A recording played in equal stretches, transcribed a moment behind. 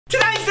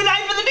Tonight's the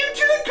night for the new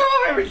Toon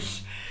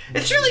cards!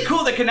 It's really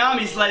cool that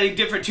Konami's letting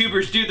different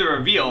tubers do the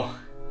reveal.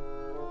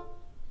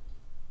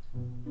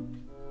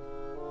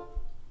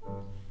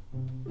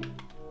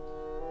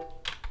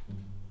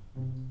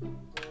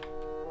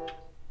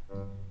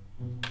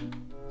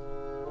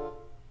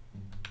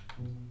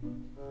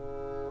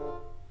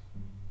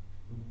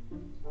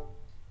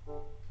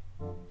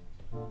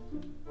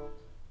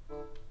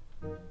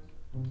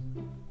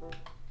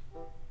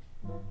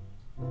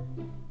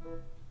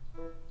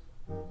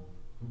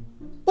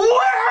 Where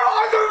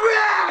are the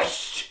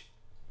rest?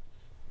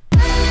 The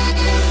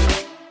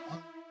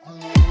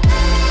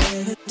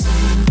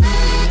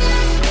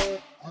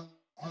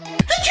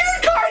Toon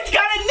cards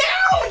got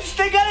announced!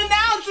 They got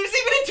announced! There's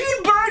even a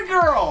Toon bird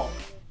girl!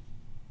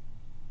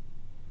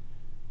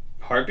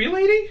 Harpy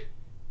lady?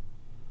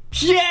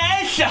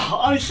 Yes!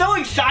 I'm so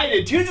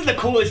excited! Toons are the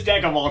coolest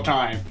deck of all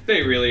time.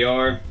 They really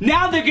are.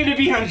 Now they're gonna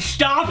be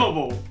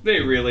unstoppable. They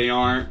really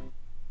aren't.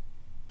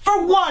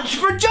 For once,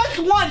 for just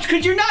once,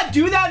 could you not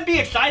do that and be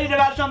excited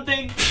about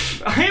something?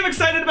 I am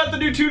excited about the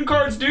new Toon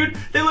cards, dude.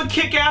 They look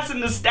kick-ass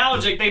and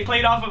nostalgic. They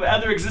played off of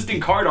other existing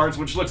card arts,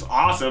 which looks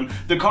awesome.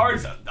 The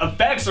cards'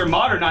 effects are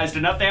modernized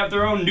enough. They have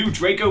their own new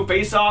Draco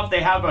face-off.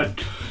 They have a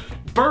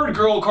Bird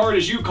Girl card,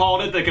 as you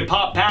called it, that could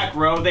pop pack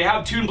row. They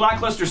have Toon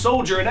Blackluster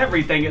Soldier and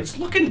everything. It's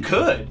looking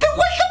good. Then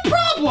what's the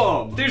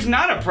problem? There's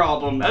not a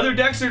problem. Other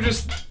decks are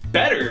just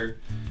better.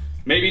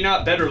 Maybe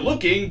not better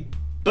looking,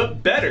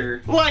 but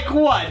better. Like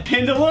what,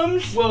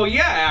 pendulums? Well,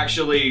 yeah,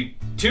 actually.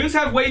 Toons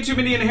have way too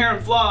many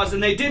inherent flaws,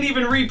 and they didn't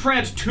even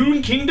reprint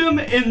Toon Kingdom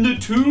in the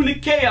Toon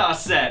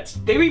Chaos set.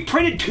 They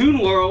reprinted Toon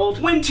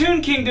World. When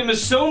Toon Kingdom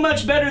is so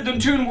much better than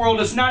Toon World,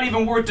 it's not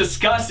even worth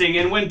discussing,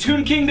 and when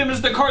Toon Kingdom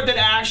is the card that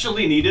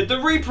actually needed the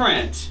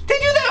reprint. They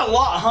do that a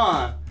lot,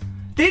 huh?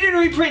 They didn't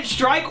reprint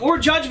Strike or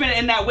Judgment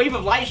in that Wave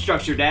of Light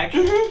structure deck.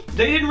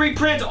 They didn't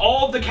reprint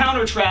all of the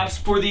counter traps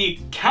for the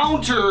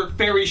counter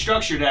fairy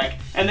structure deck.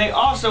 And they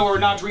also are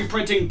not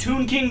reprinting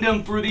Toon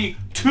Kingdom for the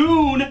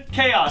Toon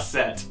Chaos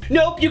set.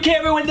 Nope, you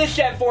can't ruin this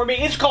set for me.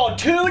 It's called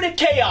Toon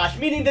Chaos,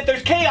 meaning that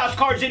there's Chaos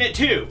cards in it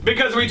too.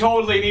 Because we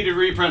totally needed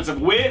reprints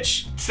of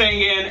Witch,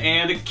 Sangan,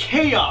 and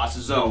Chaos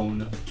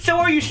Zone. So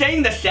are you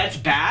saying the set's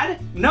bad?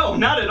 No,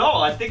 not at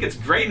all. I think it's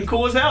great and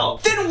cool as hell.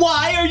 Then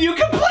why are you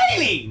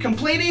complaining?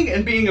 Complaining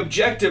and being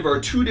objective are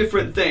two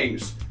different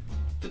things.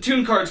 The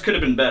Toon cards could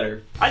have been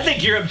better. I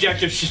think your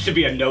objective's just to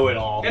be a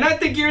know-it-all. And I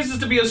think yours is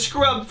to be a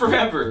scrub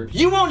forever.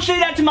 You won't say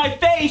that to my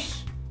face!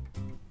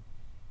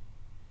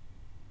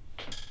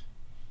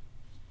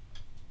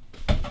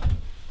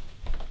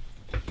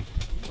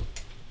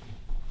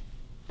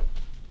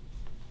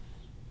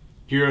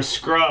 You're a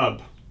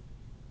scrub.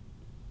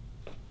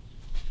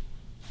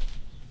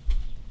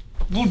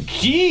 Well,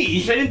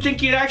 geez, I didn't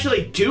think you'd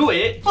actually do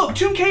it. Look,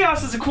 Toon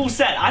Chaos is a cool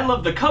set. I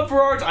love the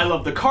cover art, I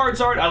love the cards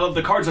art, I love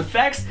the cards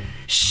effects.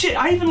 Shit,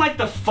 I even like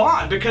the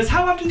font, because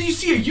how often do you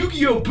see a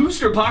Yu-Gi-Oh!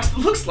 Booster box that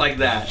looks like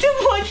that? Then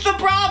what's the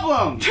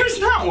problem? There's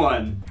not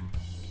one.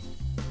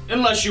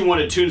 Unless you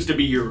wanted Toons to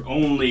be your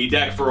only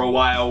deck for a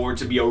while, or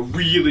to be a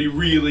really,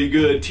 really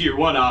good tier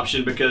 1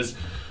 option, because,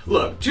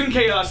 look, Toon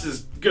Chaos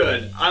is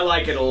good. I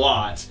like it a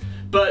lot.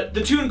 But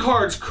the Toon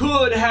cards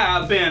could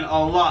have been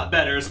a lot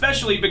better,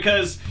 especially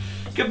because,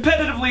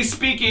 competitively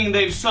speaking,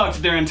 they've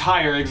sucked their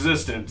entire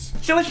existence.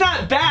 So it's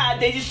not bad,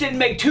 they just didn't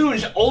make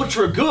Toons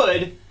ultra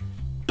good,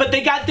 but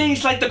they got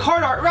things like the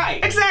card art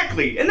right.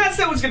 Exactly, and that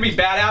set was gonna be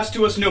badass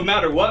to us no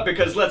matter what,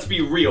 because let's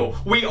be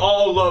real, we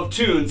all love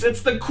Toons.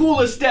 It's the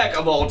coolest deck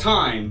of all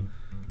time.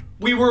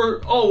 We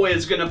were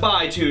always gonna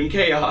buy Toon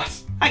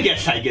Chaos. I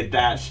guess I get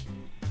that.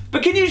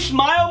 But can you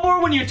smile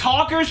more when you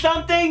talk or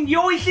something? You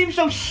always seem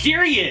so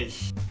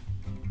serious.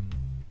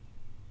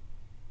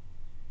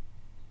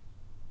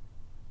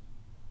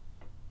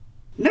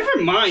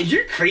 Never mind,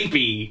 you're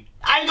creepy.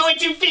 I'm going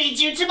to feed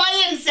you to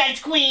my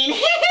insect queen.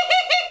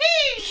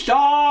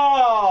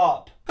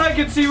 Stop! I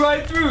can see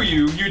right through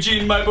you,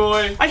 Eugene, my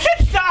boy. I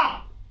said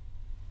stop!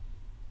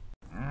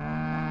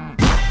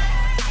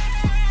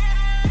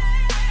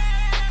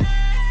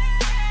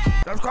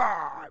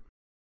 Subscribe!